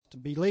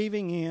Christ,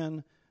 believing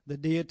in the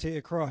deity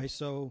of Christ.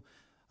 So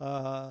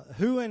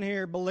who in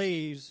here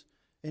believes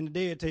in the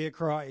deity of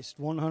Christ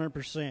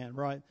 100%,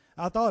 right?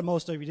 I thought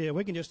most of you did.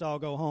 We can just all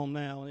go home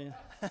now.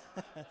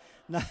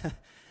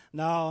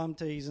 No, I'm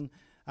teasing.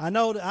 I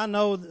know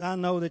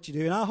that you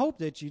do, and I hope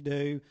that you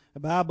do,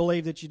 but I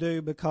believe that you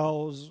do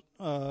because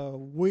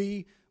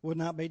we would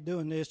not be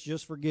doing this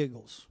just for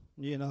giggles,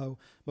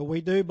 But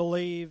we do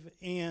believe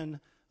in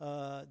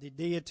the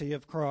deity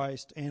of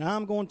Christ, and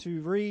I'm going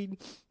to read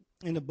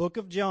in the book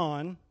of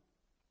John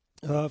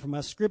from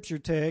my scripture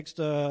text,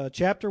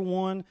 chapter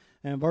 1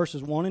 and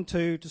verses 1 and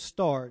 2 to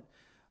start.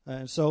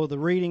 And so the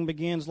reading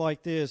begins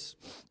like this.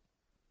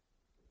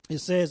 It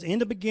says, "In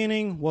the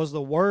beginning was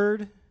the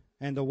Word,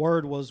 and the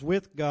Word was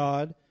with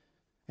God,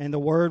 and the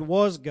Word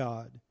was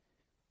God.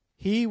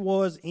 He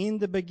was in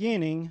the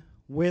beginning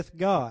with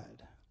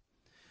God."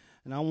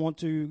 And I want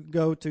to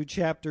go to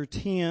chapter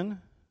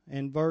 10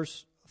 and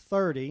verse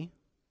 30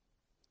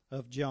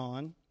 of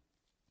John.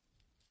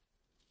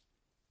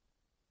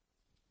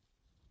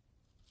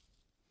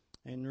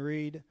 And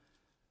read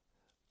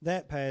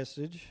that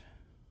passage.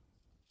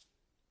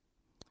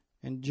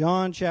 And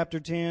John chapter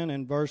 10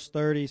 and verse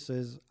 30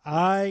 says,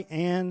 "I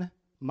and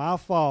my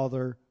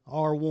Father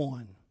are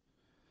one."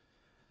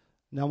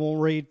 Now we'll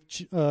read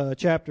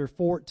chapter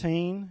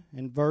 14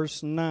 and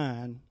verse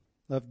 9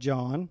 of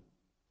John.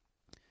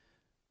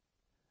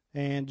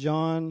 And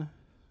John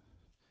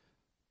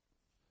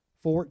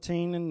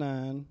 14 and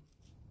 9,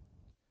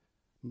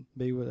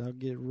 I'll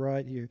get it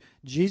right here.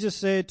 "Jesus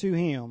said to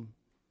him,"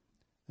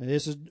 and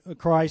this is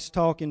Christ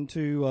talking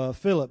to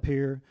Philip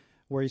here,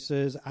 where he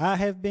says, Have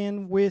I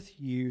been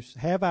with you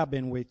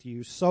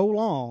so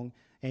long,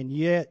 and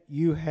yet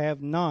you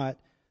have not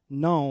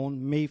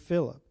known me,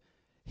 Philip?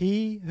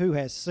 He who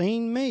has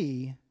seen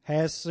me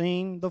has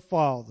seen the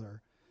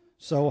Father.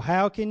 So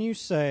how can you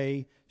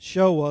say,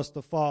 show us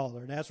the Father?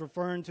 And that's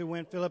referring to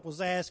when Philip was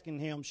asking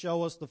him,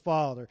 show us the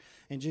Father.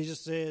 And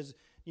Jesus says,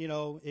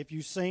 if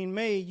you've seen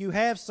me, you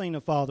have seen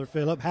the Father,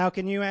 Philip. How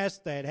can you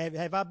ask that?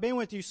 Have I been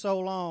with you so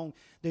long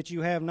that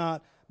you have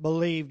not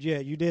believed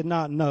yet? You did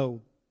not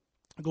know.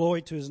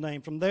 Glory to his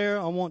name. From there,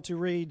 I want to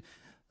read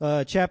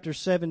chapter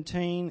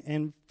 17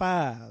 and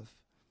 5.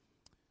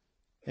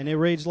 And it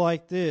reads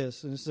like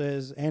this. And it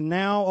says, "And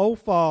now, O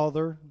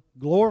Father,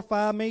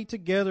 glorify me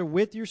together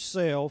with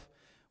yourself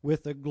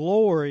with the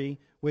glory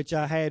which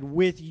I had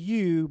with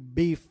you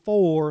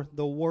before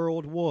the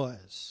world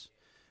was."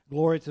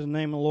 Glory to the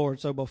name of the Lord.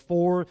 So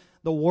before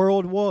the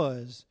world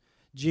was,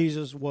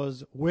 Jesus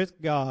was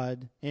with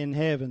God in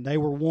heaven. They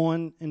were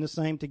one and the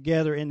same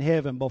together in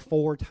heaven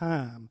before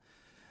time.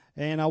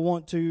 And I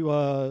want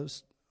to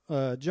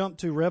jump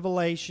to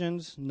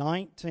Revelations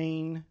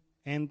 19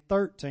 and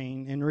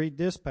 13 and read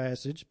this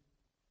passage.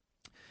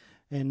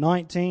 And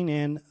 19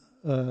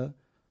 and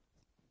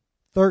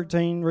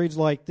 13 reads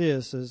like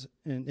this.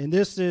 And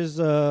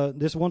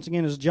this once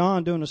again is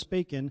John doing a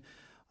speaking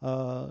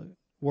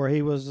where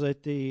he was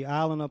at the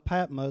island of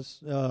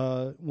Patmos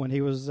when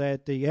he was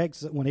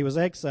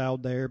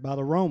exiled there by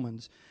the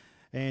Romans.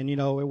 And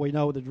we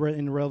know that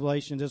in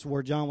Revelation this is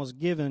where John was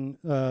given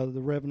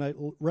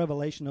the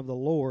revelation of the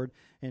Lord,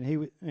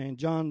 and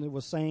John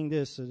was saying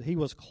this: he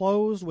was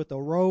clothed with a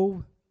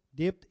robe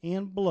dipped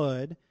in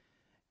blood,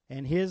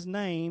 and his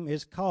name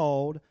is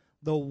called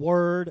the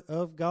Word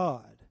of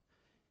God.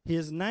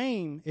 His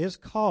name is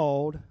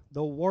called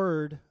the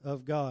Word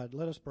of God.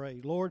 Let us pray.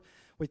 Lord,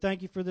 we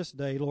thank you for this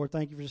day. Lord,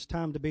 thank you for this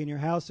time to be in your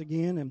house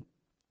again. And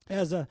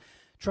as I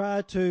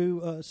try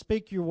to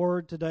speak your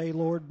word today,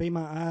 Lord, be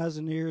my eyes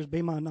and ears,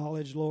 be my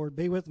knowledge, Lord.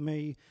 Be with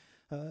me.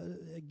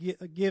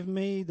 Give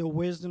me the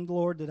wisdom,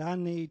 Lord, that I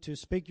need to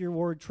speak your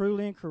word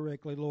truly and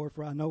correctly, Lord,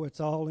 for I know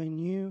it's all in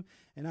you,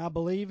 and I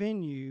believe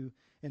in you,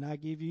 and I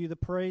give you the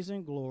praise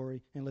and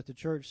glory. And let the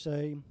church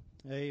say,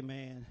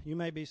 amen. You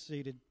may be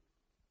seated.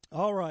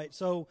 All right,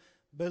 so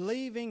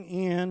believing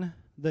in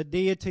the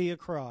deity of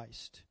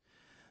Christ.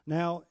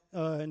 Now,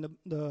 in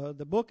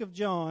the book of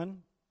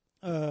John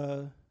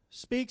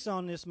speaks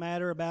on this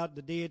matter about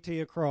the deity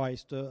of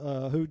Christ,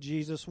 who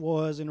Jesus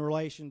was in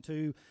relation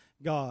to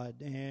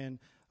God. And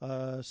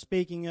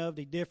speaking of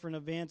the different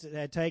events that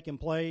had taken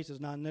place,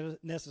 is not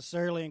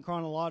necessarily in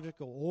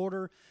chronological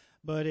order,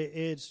 but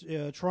it's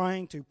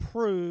trying to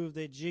prove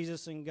that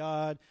Jesus and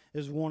God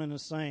is one and the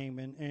same.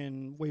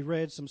 And we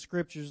read some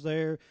scriptures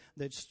there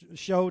that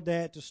showed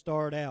that to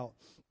start out.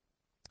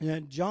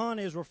 And John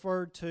is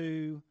referred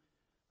to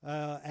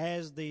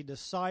as the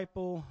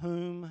disciple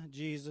whom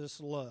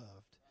Jesus loved.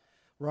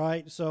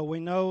 Right? So we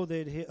know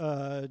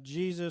that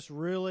Jesus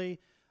really,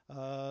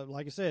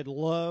 like I said,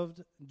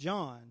 loved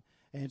John.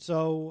 And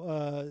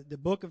so the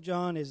book of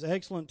John is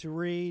excellent to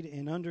read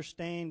in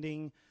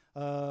understanding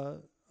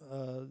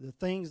the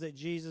things that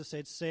Jesus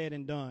had said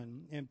and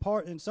done.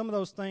 And some of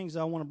those things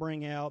I want to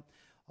bring out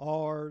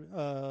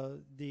are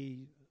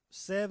the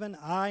 7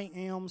 I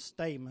am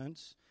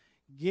statements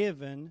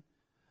given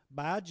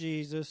by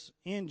Jesus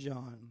in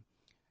John.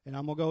 And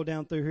I'm going to go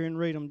down through here and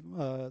read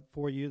them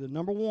for you. The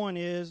number 1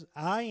 is,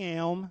 I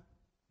am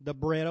the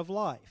bread of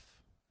life.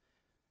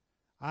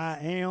 I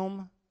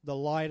am the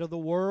light of the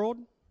world.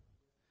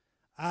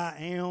 I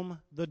am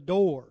the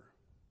door.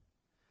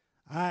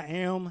 I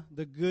am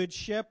the good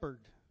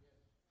shepherd.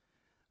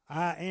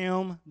 I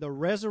am the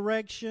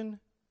resurrection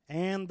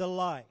and the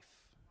life.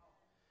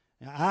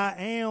 Now, I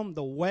am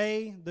the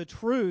way, the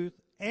truth,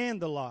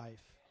 and the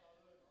life.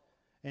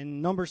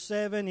 And number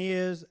 7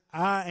 is,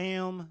 I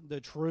am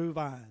the true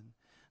vine.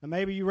 Now,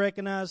 maybe you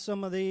recognize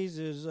some of these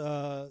as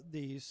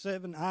the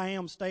 7 I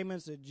am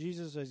statements that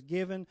Jesus has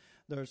given.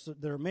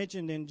 They're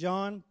mentioned in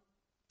John.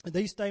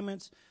 These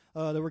statements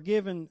that were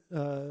given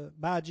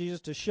by Jesus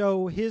to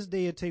show his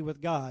deity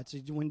with God.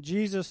 See, when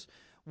Jesus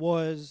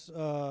was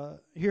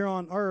here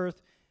on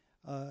earth,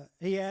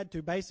 he had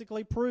to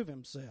basically prove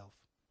himself,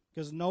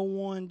 because no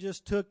one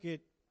just took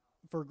it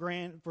for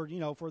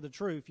the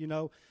truth.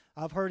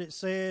 I've heard it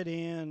said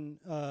in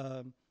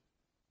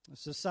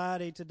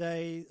society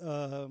today,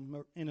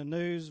 in the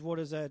news, what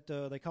is that?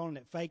 They calling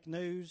it fake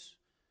news.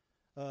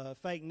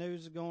 Fake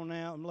news is going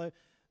out, and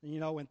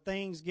when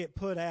things get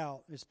put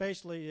out,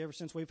 especially ever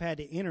since we've had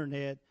the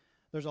internet,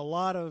 there's a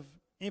lot of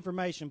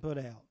information put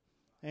out,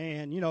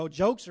 and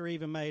jokes are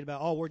even made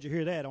about, oh, where'd you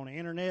hear that on the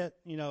internet?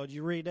 Did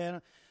you read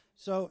that?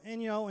 So,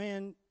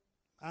 and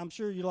I'm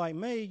sure you're like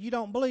me, you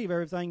don't believe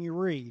everything you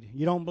read,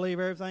 you don't believe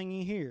everything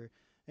you hear.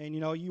 And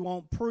you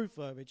want proof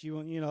of it. You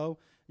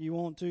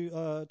want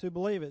to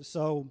believe it.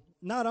 So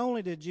not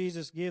only did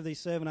Jesus give these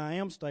 7 I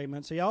am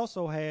statements, he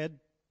also had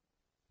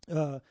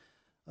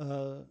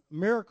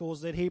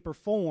miracles that he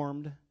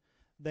performed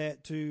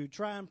that to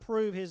try and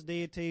prove his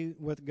deity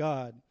with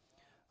God.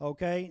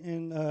 Okay,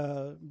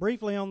 and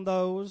briefly on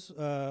those,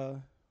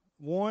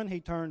 1,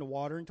 he turned the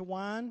water into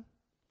wine.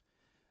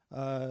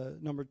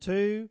 Number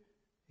 2,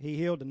 he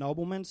healed the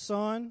nobleman's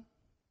son.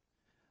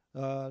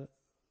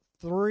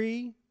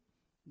 3.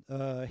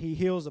 He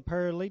heals a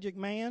paralytic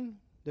man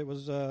that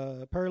was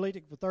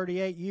paralytic for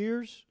 38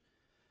 years.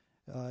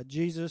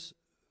 Jesus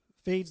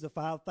feeds the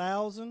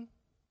 5,000.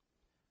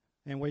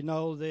 And we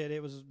know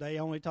that they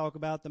only talk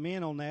about the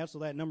men on that, so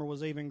that number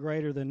was even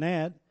greater than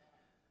that.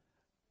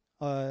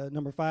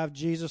 Number 5,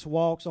 Jesus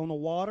walks on the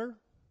water.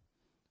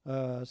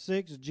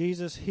 6,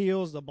 Jesus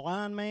heals the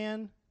blind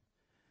man.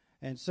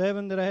 And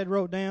 7 that I had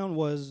wrote down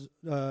was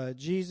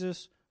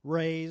Jesus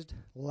raised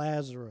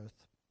Lazarus.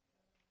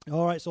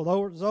 All right, so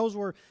those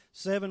were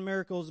 7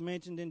 miracles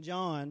mentioned in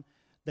John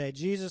that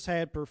Jesus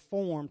had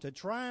performed to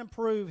try and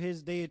prove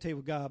his deity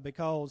with God,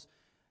 because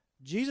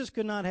Jesus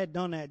could not have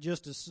done that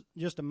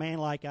just a man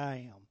like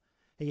I am.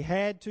 He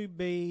had to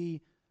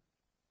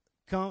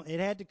it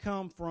had to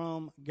come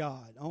from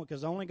God,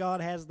 because only God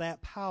has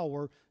that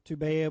power to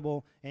be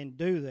able and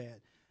do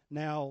that.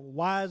 Now,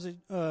 why is it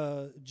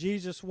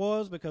Jesus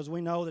was? Because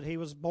we know that he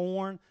was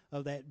born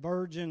of that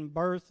virgin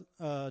birth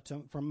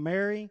from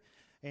Mary.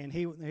 And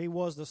he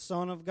was the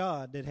Son of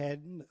God that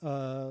had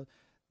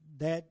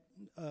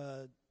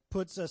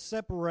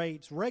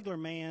separates regular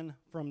man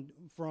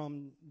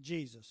from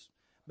Jesus,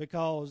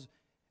 because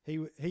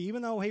he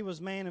even though he was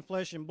man in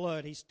flesh and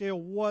blood, he still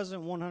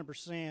wasn't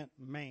 100%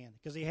 man,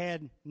 because he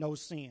had no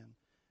sin,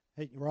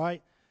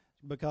 right?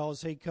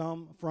 Because he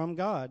come from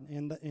God,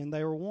 and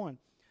they were one.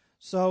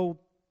 So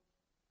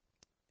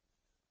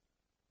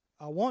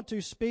I want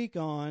to speak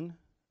on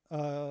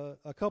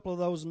a couple of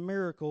those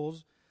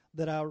miracles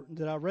that I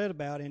read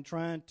about in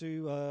trying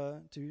to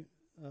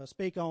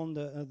speak on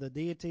the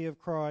deity of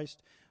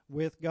Christ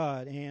with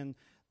God. And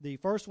the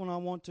first one I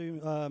want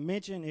to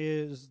mention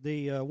is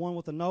the one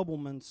with the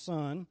nobleman's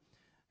son.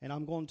 And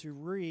I'm going to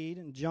read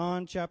in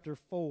John chapter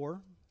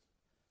 4,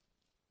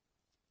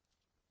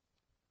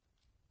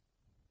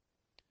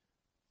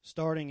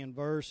 starting in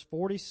verse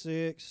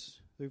 46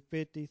 through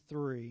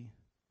 53.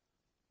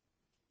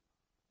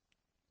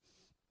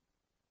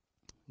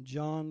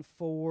 John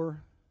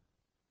 4,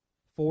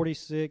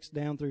 46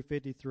 down through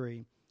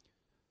 53.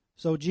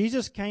 So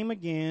Jesus came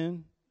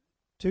again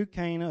to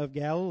Cana of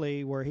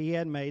Galilee, where he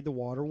had made the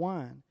water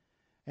wine.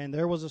 And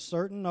there was a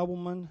certain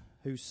nobleman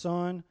whose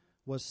son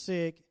was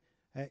sick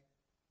at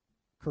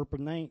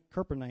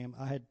Capernaum.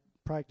 I had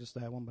practiced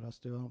that one, but I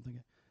don't think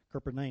it.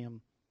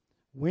 Capernaum.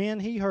 When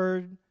he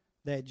heard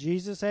that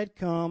Jesus had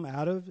come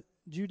out of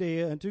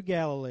Judea into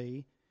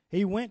Galilee,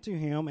 he went to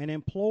him and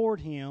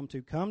implored him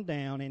to come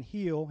down and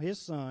heal his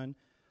son,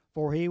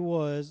 for he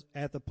was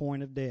at the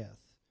point of death.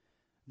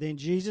 Then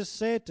Jesus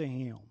said to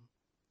him,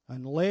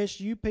 unless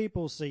you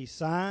people see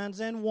signs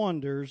and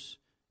wonders,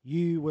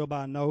 you will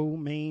by no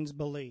means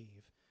believe.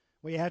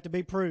 We have to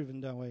be proven,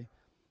 don't we?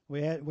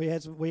 We'd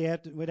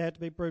have to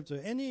be proved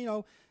to. And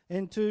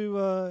and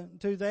to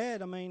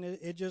that, I mean,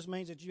 it just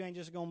means that you ain't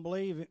just going to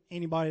believe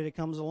anybody that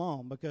comes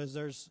along, because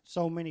there's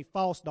so many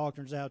false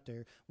doctrines out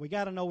there. We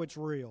got to know it's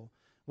real.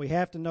 We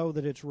have to know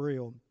that it's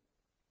real.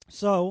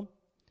 So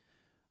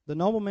the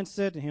nobleman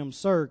said to him,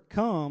 Sir,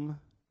 come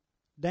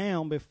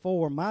down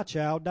before my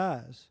child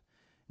dies.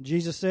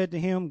 Jesus said to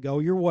him, Go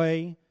your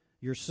way,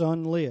 your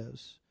son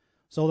lives.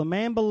 So the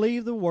man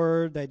believed the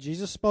word that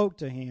Jesus spoke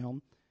to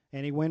him,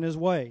 and he went his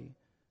way.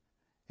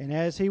 And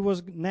as he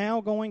was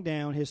now going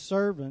down, his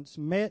servants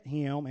met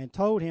him and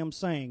told him,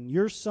 saying,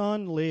 Your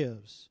son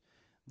lives.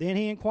 Then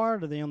he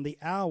inquired of them the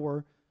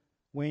hour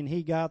when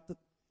he got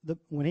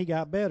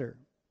better.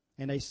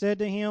 And they said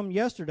to him,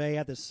 Yesterday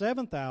at the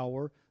 7th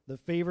hour the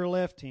fever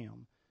left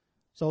him.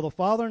 So the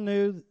father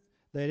knew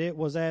that it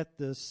was at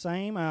the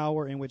same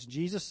hour in which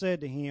Jesus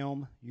said to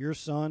him, Your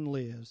son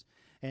lives.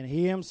 And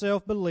he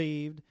himself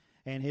believed,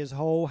 and his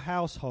whole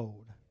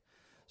household.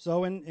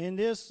 So in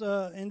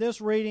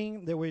this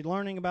reading that we're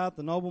learning about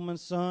the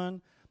nobleman's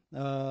son,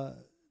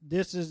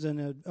 this is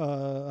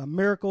a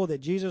miracle that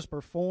Jesus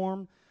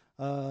performed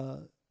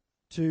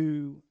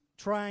to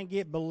try and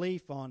get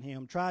belief on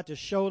him, try to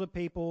show the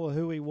people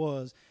who he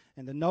was.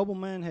 And the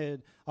nobleman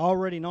had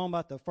already known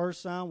about the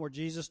first sign where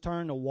Jesus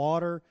turned the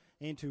water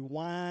into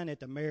wine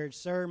at the marriage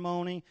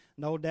ceremony.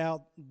 No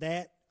doubt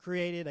that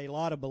created a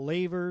lot of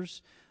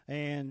believers.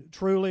 And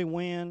truly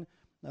when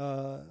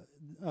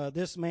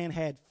this man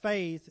had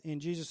faith in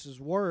Jesus'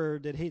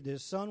 word that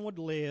his son would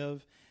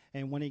live,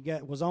 and when he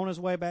was on his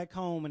way back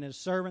home and his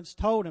servants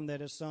told him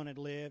that his son had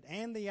lived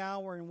and the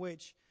hour in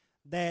which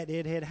that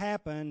it had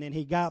happened and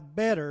he got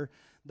better,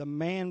 the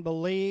man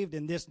believed,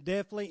 and this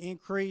definitely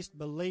increased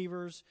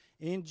believers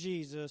in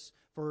Jesus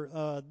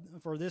for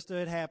this to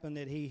have happened,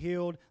 that he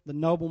healed the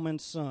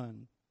nobleman's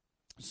son.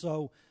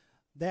 So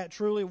that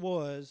truly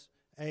was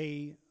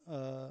a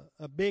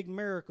big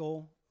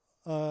miracle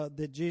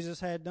that Jesus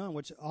had done,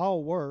 which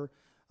all were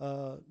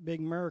big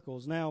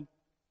miracles. Now,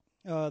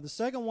 the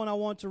second one I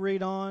want to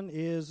read on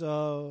is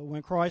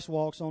when Christ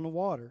walks on the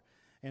water.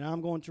 And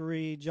I'm going to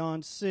read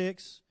John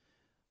 6,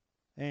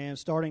 and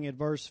starting at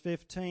verse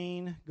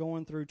 15,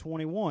 going through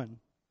 21.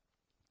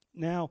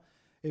 Now,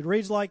 it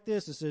reads like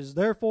this. It says,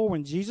 Therefore,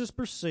 when Jesus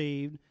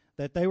perceived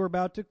that they were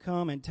about to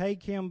come and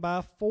take him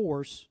by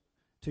force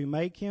to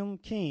make him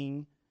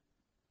king,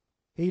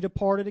 he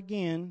departed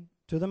again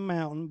to the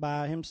mountain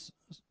by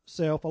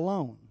himself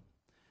alone.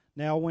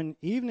 Now when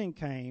evening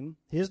came,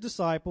 his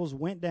disciples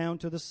went down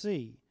to the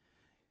sea,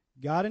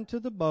 got into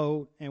the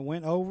boat, and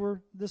went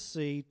over the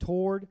sea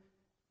toward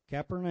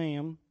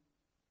Capernaum.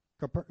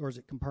 Or is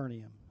it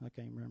Capernaum? I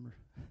can't remember.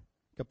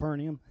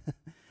 Capernaum.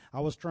 I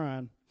was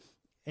trying.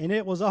 And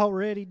it was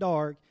already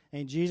dark,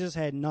 and Jesus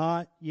had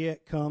not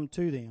yet come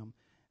to them.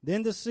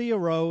 Then the sea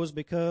arose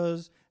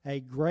because a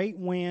great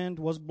wind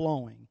was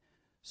blowing.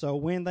 So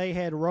when they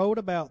had rowed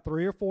about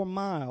 3 or 4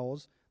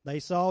 miles,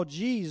 they saw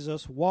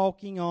Jesus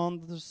walking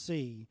on the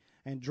sea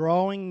and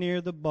drawing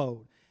near the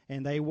boat,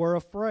 and they were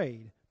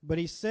afraid. But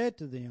he said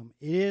to them,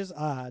 It is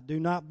I, do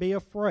not be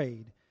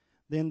afraid.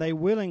 Then they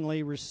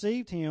willingly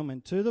received him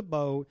into the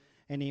boat,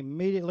 and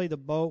immediately the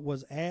boat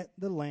was at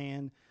the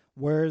land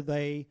where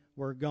they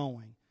were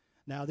going.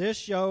 Now this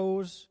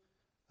shows,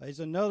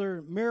 is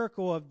another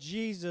miracle of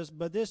Jesus,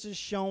 but this is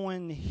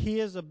showing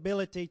his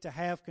ability to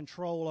have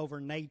control over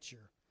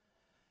nature.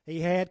 He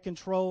had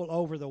control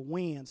over the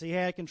winds. He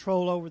had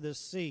control over the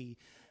sea.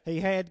 He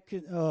had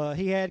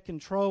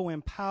control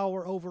and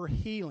power over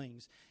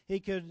healings. He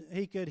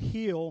could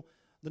heal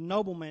the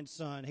nobleman's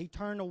son. He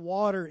turned the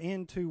water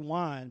into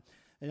wine.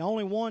 And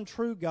only one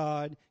true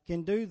God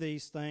can do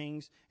these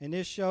things. And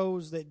this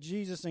shows that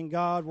Jesus and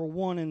God were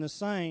one and the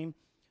same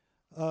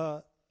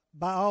by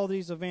all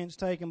these events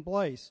taking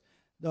place.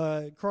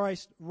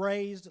 Christ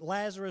raised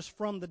Lazarus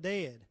from the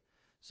dead.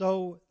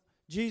 So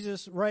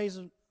Jesus raised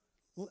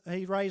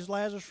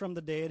Lazarus from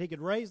the dead. He could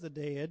raise the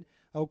dead.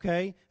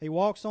 Okay, he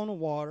walks on the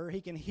water.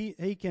 He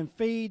can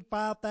feed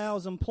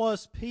 5,000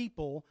 plus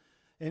people,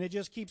 and it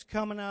just keeps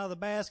coming out of the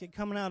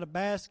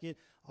basket.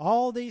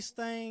 All these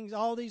things,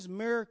 all these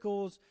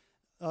miracles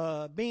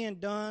being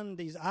done,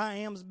 these I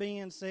ams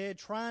being said,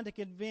 trying to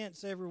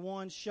convince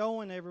everyone,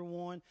 showing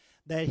everyone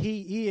that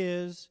he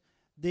is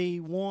the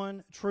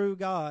one true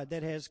God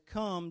that has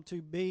come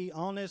to be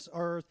on this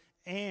earth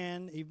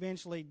and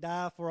eventually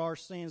die for our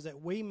sins,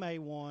 that we may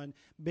one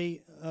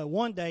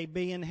day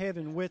be in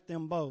heaven with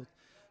them both.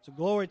 So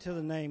glory to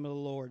the name of the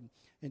Lord.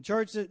 In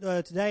church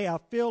today, I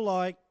feel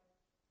like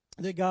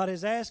that God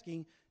is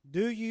asking,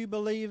 do you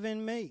believe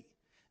in me?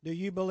 Do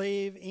you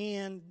believe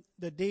in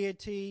the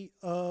deity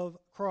of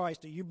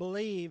Christ? Do you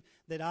believe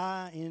that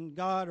I and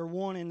God are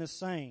one and the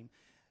same?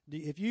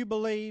 If you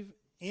believe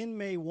in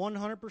me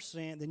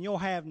 100%, then you'll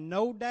have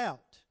no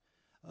doubt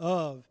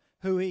of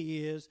who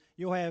he is.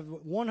 You'll have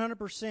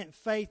 100%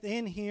 faith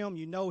in him.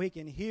 You know he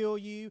can heal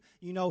you.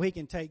 You know he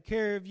can take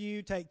care of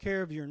you, take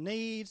care of your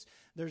needs.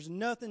 There's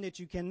nothing that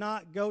you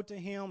cannot go to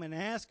him and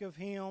ask of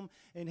him,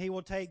 and he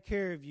will take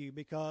care of you,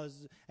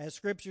 because as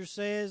Scripture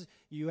says,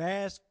 you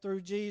ask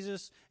through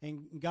Jesus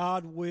and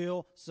God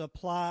will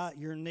supply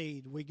your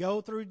need. We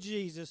go through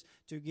Jesus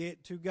to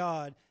get to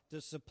God to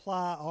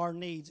supply our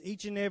needs,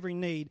 each and every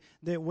need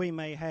that we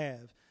may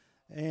have.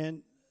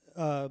 And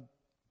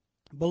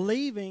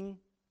believing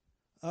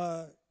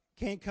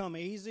can come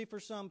easy for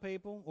some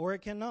people, or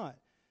it cannot.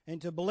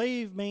 And to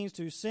believe means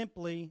to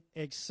simply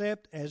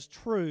accept as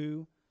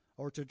true,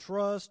 or to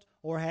trust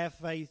or have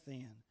faith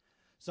in.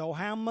 So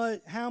how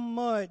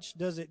much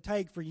does it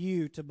take for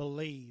you to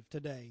believe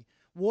today?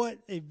 what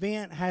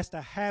event has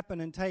to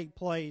happen and take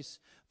place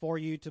for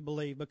you to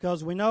believe?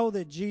 Because we know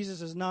that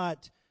Jesus is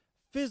not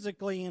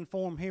physically in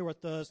form here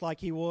with us like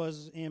he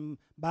was in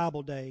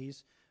Bible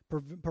days,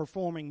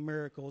 performing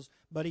miracles,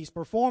 but he's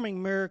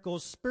performing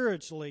miracles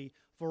spiritually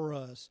for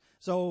us.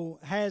 So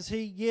has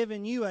he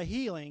given you a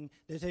healing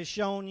that has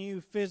shown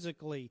you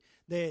physically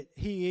that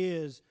he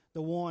is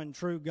the one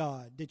true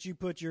God that you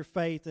put your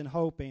faith and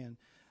hope in?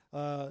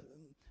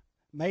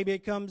 Maybe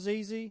it comes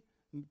easy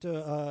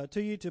to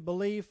you to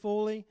believe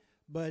fully,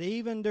 but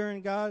even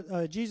during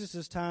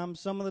Jesus' time,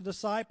 some of the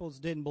disciples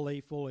didn't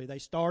believe fully. They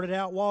started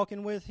out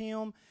walking with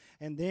him,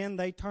 and then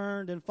they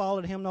turned and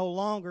followed him no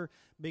longer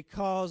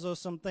because of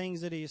some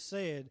things that he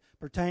said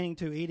pertaining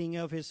to eating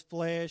of his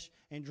flesh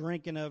and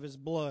drinking of his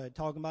blood,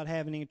 talking about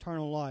having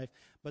eternal life.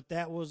 But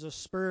that was a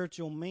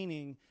spiritual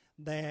meaning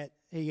that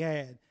he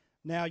had.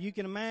 Now, you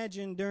can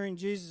imagine during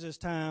Jesus'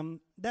 time,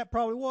 that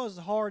probably was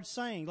a hard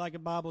saying, like the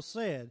Bible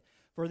said,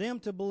 for them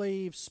to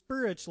believe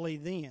spiritually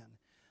then.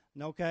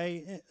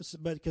 Okay,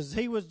 but because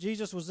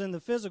Jesus was in the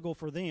physical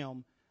for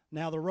them.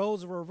 Now the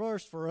roles are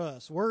reversed for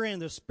us. We're in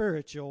the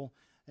spiritual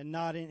and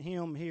not in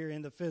him here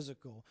in the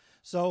physical.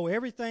 So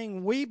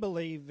everything we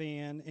believe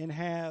in and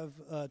have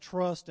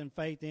trust and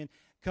faith in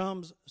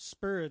comes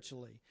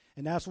spiritually.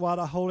 And that's why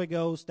the Holy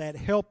Ghost, that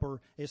helper,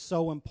 is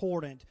so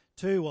important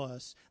to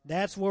us.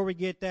 That's where we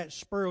get that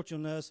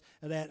spiritualness,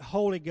 that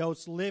Holy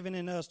Ghost living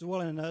in us,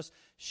 dwelling in us,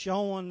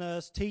 showing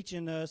us,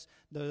 teaching us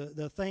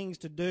the things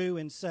to do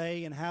and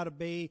say and how to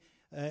be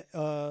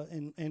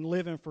and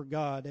living for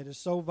God. That is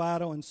so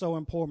vital and so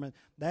important.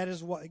 That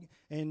is what,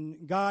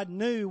 and God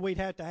knew we'd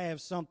have to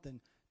have something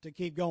to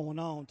keep going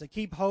on, to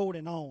keep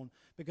holding on,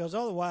 because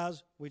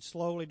otherwise we'd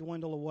slowly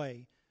dwindle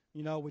away.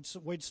 You know,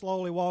 we'd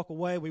slowly walk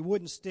away. We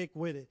wouldn't stick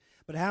with it.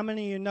 But how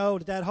many of you know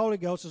that Holy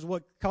Ghost is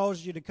what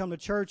causes you to come to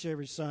church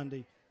every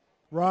Sunday,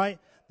 right?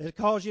 It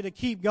causes you to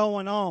keep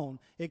going on.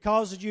 It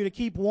causes you to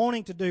keep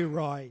wanting to do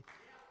right.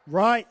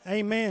 Right?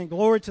 Amen.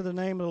 Glory to the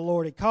name of the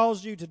Lord. It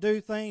causes you to do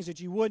things that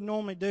you wouldn't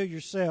normally do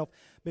yourself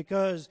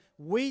because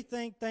we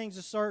think things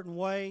a certain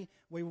way.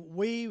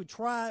 We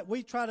try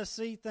to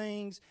see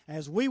things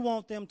as we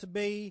want them to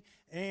be,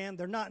 and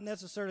they're not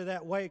necessarily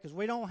that way because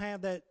we don't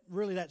have that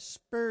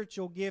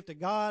spiritual gift that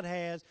God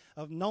has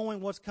of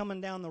knowing what's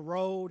coming down the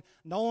road,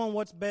 knowing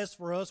what's best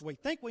for us. We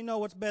think we know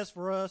what's best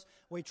for us.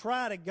 We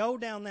try to go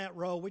down that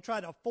road. We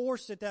try to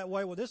force it that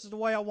way. Well, this is the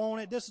way I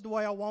want it. This is the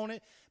way I want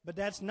it. But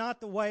that's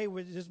not the way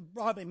it's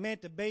probably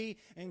meant to be.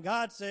 And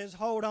God says,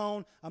 hold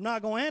on, I'm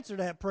not going to answer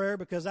that prayer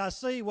because I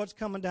see what's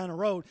coming down the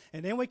road.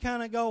 And then we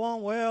kind of go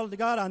on, well,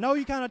 God, I know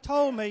you kind of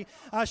told me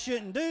I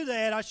shouldn't do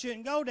that. I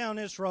shouldn't go down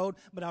this road.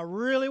 But I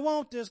really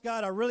want this,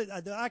 God.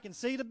 I can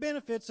see the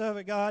benefits of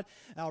it, God.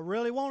 I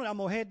really want it. I'm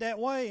going to head that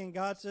way. And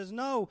God says,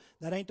 no,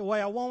 that ain't the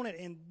way I want it.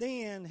 And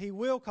then he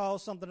will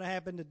cause something to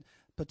happen to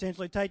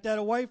potentially take that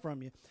away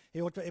from you.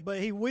 But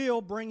he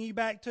will bring you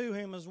back to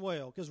him as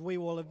well, because we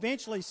will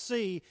eventually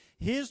see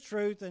his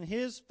truth and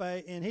his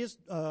faith and his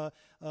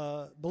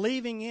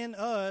believing in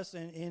us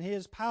and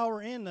his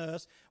power in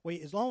us.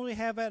 As long as we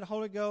have that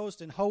Holy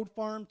Ghost and hold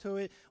firm to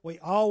it, we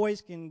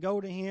always can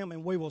go to him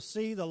and we will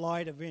see the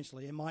light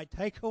eventually. It might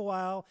take a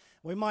while.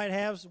 We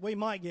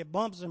might get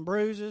bumps and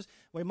bruises.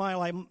 We might,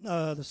 like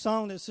the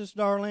song that Sister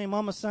Darlene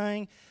Mama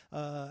sang,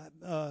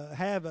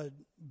 have a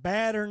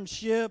battered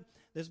ship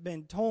that's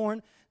been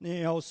torn.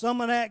 You know,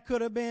 some of that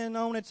could have been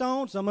on its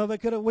own. Some of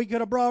it we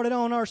could have brought it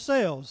on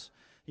ourselves.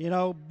 You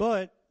know,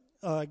 but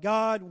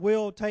God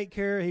will take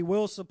care. He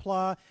will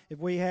supply if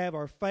we have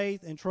our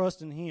faith and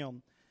trust in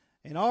him.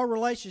 And our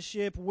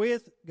relationship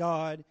with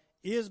God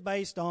is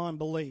based on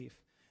belief.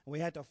 We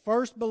have to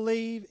first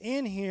believe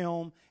in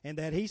him and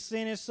that he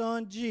sent his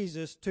son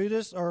Jesus to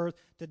this earth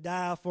to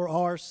die for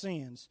our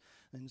sins.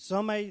 And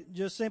some may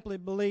just simply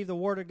believe the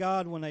Word of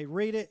God when they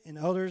read it, and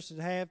others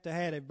have to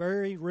have a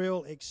very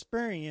real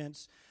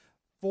experience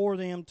for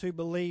them to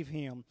believe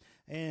him.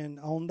 And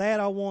on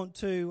that I want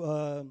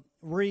to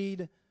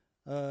read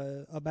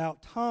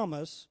about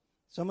Thomas.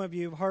 Some of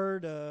you have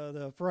heard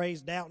the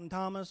phrase doubting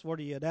Thomas. What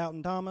are you,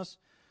 doubting Thomas?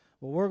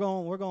 Well, we're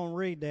going to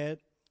read that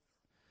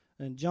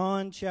in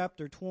John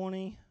chapter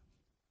 20,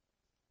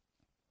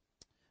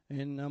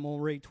 and I'm going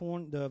to read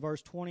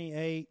verse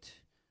 28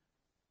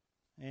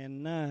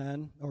 and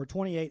 9, or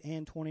 28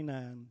 and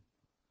 29.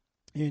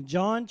 In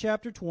John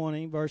chapter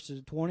 20,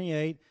 verses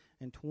 28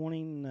 and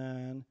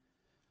 29,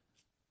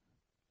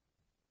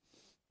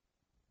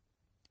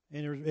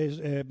 and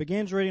it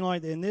begins reading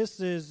like that. And this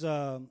is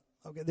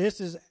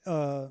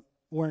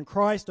when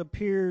Christ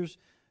appears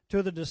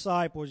to the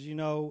disciples, you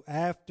know,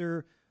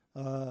 after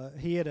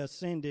he had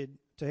ascended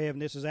to heaven.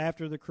 This is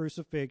after the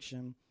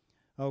crucifixion,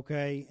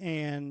 okay?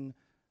 And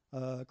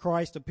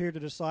Christ appeared to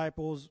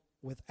disciples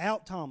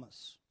without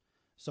Thomas.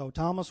 So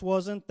Thomas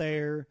wasn't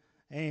there,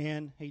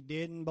 and he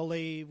didn't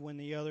believe when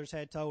the others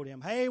had told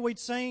him, hey, we'd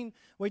seen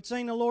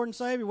the Lord and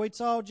Savior. We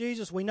saw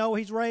Jesus. We know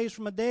he's raised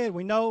from the dead.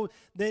 We know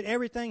that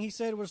everything he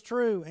said was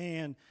true.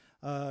 And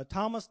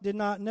Thomas did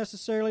not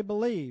necessarily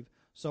believe.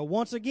 So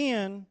once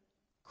again,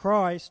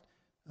 Christ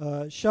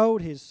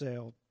showed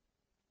himself.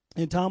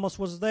 And Thomas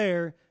was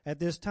there at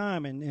this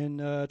time.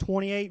 And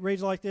 28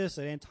 reads like this: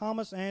 "And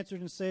Thomas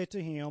answered and said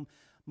to him,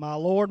 My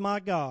Lord, my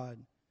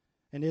God."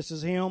 And this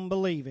is him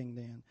believing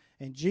then.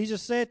 "And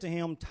Jesus said to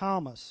him,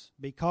 Thomas,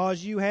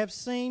 because you have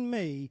seen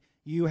me,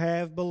 you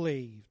have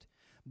believed.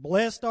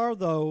 Blessed are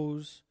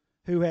those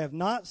who have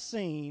not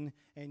seen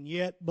and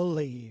yet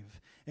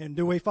believe." And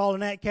do we fall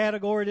in that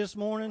category this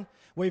morning?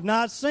 We've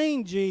not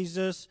seen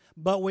Jesus,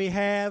 but we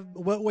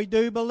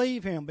do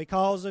believe him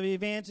because of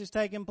events that's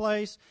taking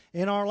place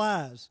in our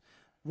lives.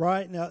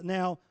 Right?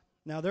 Now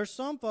there's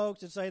some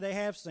folks that say they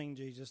have seen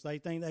Jesus. They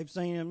think they've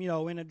seen him,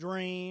 in a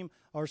dream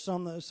or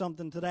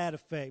something to that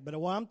effect. But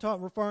what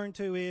I'm referring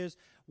to is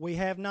we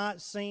have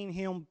not seen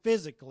him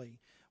physically.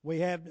 We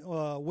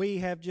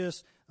have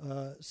just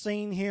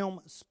seen him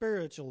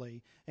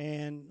spiritually,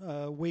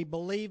 and we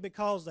believe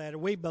because of that.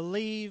 We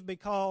believe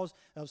because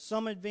of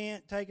some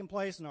event taking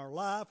place in our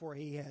life where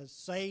he has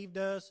saved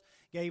us,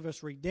 gave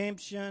us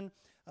redemption,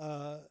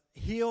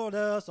 healed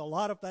us.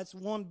 That's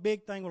one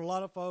big thing with a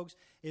lot of folks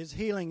is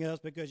healing us,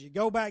 because you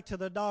go back to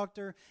the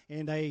doctor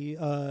and they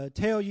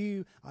tell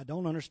you, "I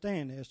don't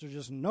understand this. There's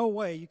just no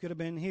way you could have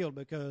been healed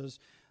because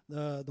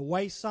the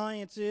way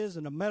science is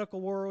and the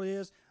medical world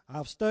is.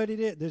 I've studied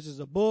it. This is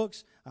the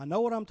books. I know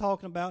what I'm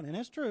talking about." And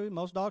it's true.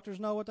 Most doctors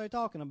know what they're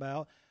talking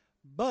about.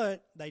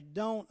 But they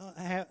don't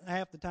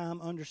half the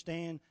time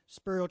understand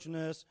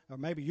spiritualness, or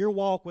maybe your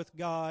walk with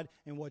God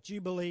and what you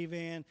believe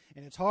in.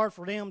 And it's hard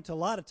for them to a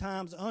lot of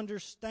times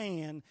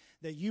understand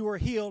that you were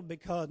healed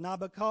not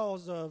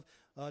because of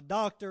a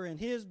doctor and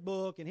his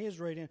book and his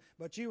reading,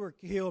 but you were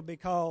healed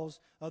because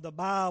of the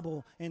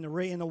Bible and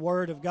the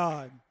Word of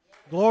God.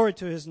 Glory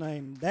to his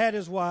name. That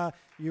is why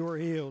you were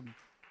healed.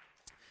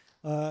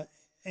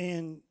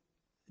 And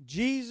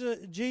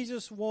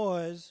Jesus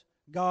was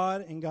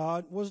God, and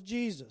God was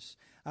Jesus.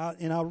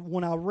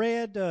 When I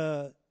read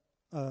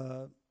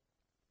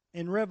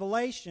in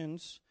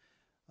Revelations,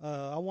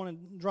 I want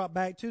to drop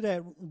back to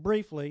that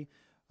briefly.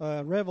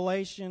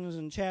 Revelations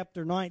in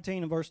chapter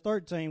 19 and verse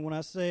 13, when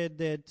I said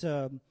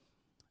that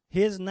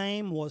his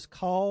name was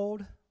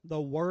called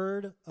the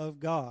Word of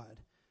God.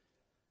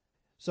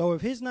 So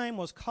if his name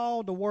was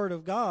called the Word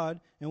of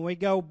God, and we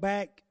go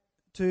back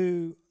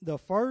to the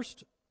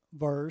first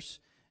verse,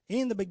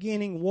 in the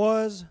beginning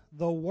was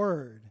the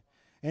Word,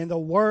 and the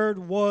Word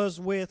was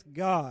with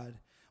God.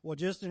 Well,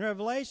 just in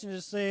Revelation it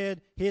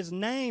said his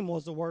name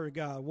was the Word of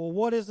God. Well,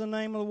 what is the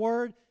name of the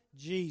Word?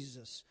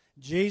 Jesus.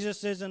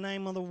 Jesus is the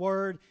name of the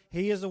Word.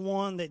 He is the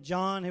one that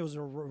John was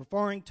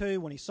referring to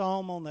when he saw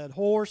him on that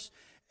horse,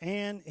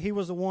 and he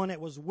was the one that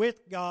was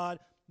with God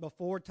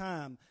before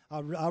time. I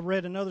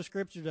read another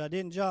scripture that I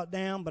didn't jot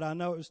down, but I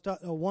know it was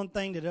one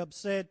thing that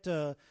upset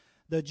the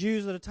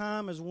Jews at the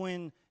time is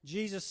when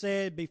Jesus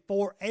said,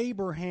 "Before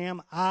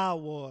Abraham, I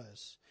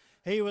was."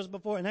 He was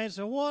before, and they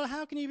said, "Well,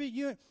 how can you be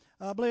you?"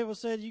 I believe it was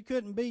said you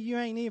couldn't be. You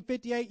ain't even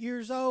 58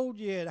 years old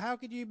yet. How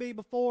could you be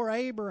before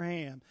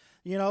Abraham?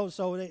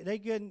 So they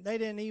couldn't. They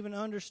didn't even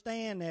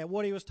understand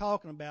what he was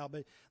talking about.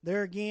 But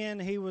there again,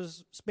 he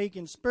was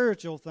speaking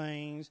spiritual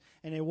things,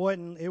 and it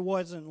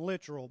wasn't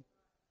literal.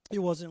 It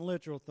wasn't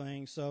literal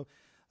things. So.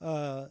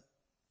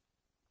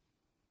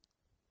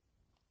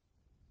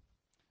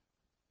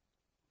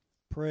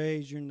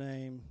 Praise your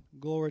name.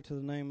 Glory to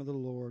the name of the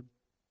Lord.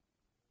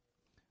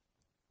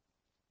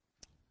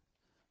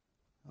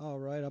 All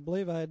right, I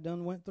believe I had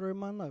went through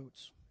my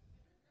notes.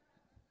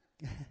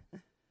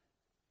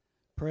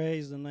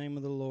 Praise the name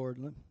of the Lord.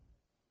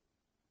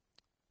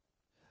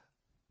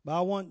 But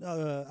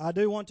I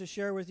do want to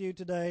share with you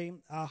today.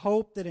 I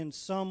hope that in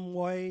some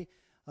way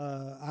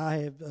I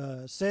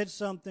have said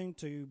something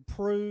to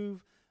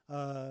prove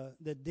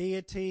the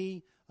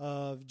deity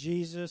of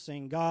Jesus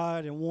and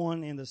God and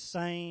one and the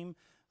same,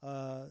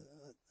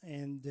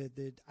 and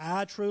that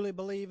I truly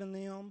believe in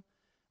them.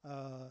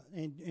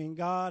 In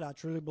God, I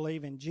truly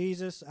believe in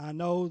Jesus. I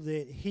know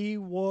that he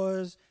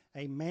was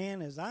a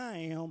man as I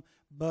am,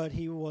 but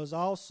he was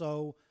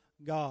also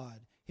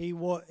God. He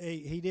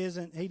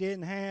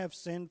didn't have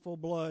sinful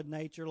blood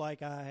nature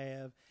like I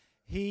have.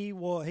 He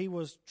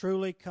was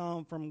truly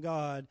come from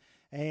God,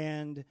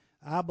 and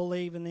I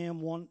believe in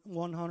him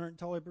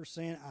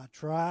 120%. I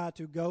try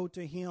to go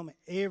to him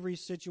every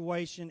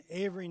situation,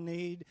 every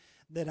need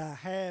that I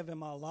have in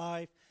my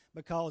life,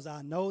 because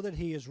I know that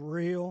he is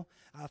real.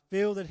 I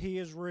feel that he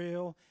is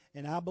real,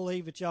 and I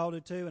believe that y'all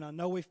do too. And I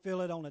know we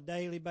feel it on a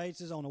daily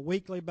basis, on a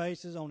weekly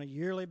basis, on a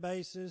yearly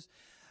basis.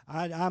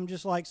 I'm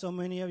just like so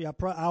many of you.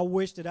 I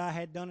wish that I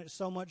had done it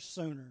so much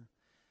sooner,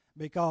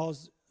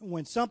 because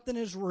when something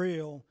is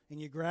real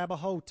and you grab a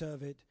hold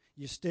of it,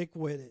 you stick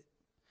with it.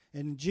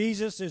 And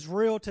Jesus is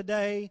real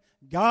today.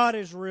 God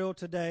is real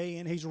today,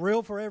 and he's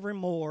real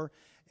forevermore.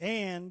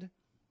 And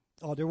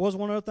there was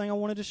one other thing I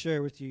wanted to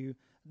share with you.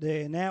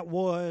 And that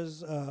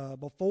was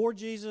before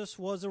Jesus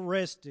was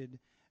arrested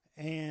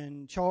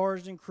and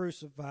charged and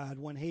crucified,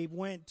 when he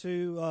went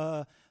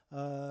to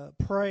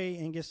pray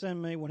in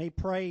Gethsemane, when he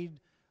prayed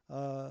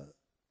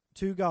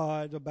to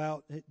God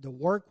about the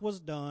work was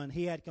done,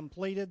 he had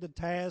completed the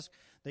task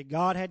that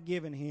God had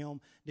given him.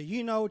 Do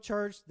you know,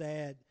 church,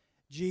 that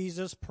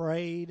Jesus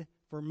prayed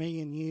for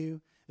me and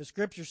you. The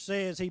Scripture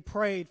says He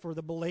prayed for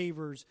the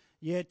believers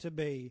yet to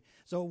be.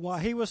 So while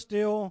He was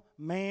still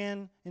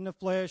man in the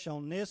flesh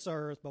on this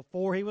earth,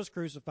 before He was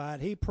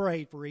crucified, He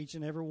prayed for each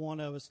and every one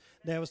of us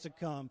that was to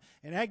come.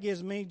 And that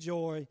gives me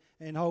joy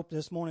and hope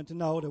this morning to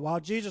know that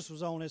while Jesus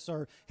was on this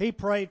earth, He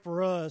prayed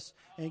for us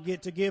and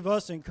get to give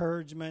us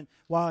encouragement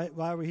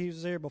while He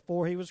was there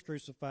before He was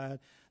crucified.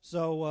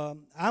 So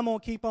I'm going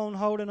to keep on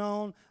holding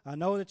on. I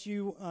know that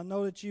you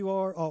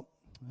are. Oh,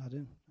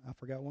 I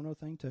forgot one other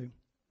thing too.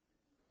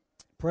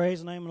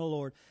 Praise the name of the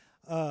Lord.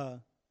 I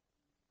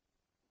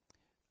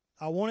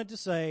wanted to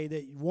say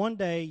that one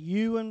day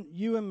you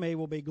and me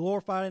will be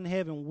glorified in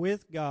heaven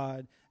with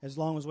God as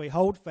long as we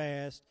hold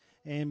fast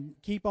and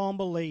keep on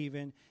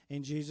believing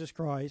in Jesus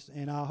Christ.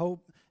 And I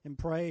hope and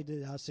pray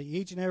that I see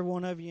each and every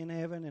one of you in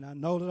heaven, and I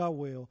know that I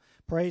will.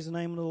 Praise the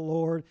name of the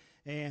Lord,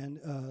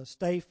 and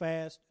stay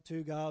fast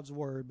to God's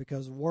Word,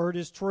 because the Word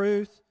is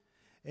truth.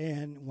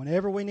 And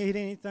whenever we need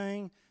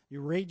anything, you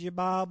read your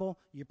Bible,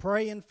 you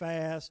pray and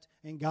fast,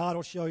 and God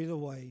will show you the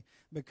way.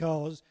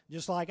 Because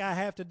just like I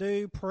have to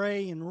do,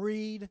 pray and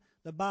read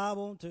the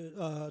Bible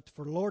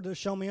for the Lord to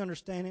show me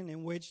understanding,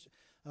 in which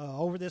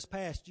over this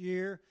past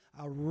year,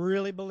 I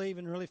really believe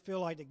and really feel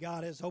like that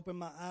God has opened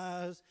my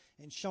eyes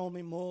and shown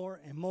me more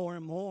and more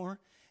and more.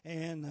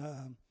 And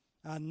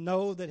I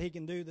know that He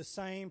can do the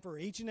same for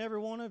each and every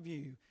one of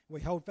you.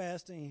 We hold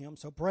fast to Him.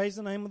 So praise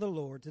the name of the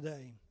Lord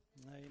today.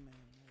 Amen.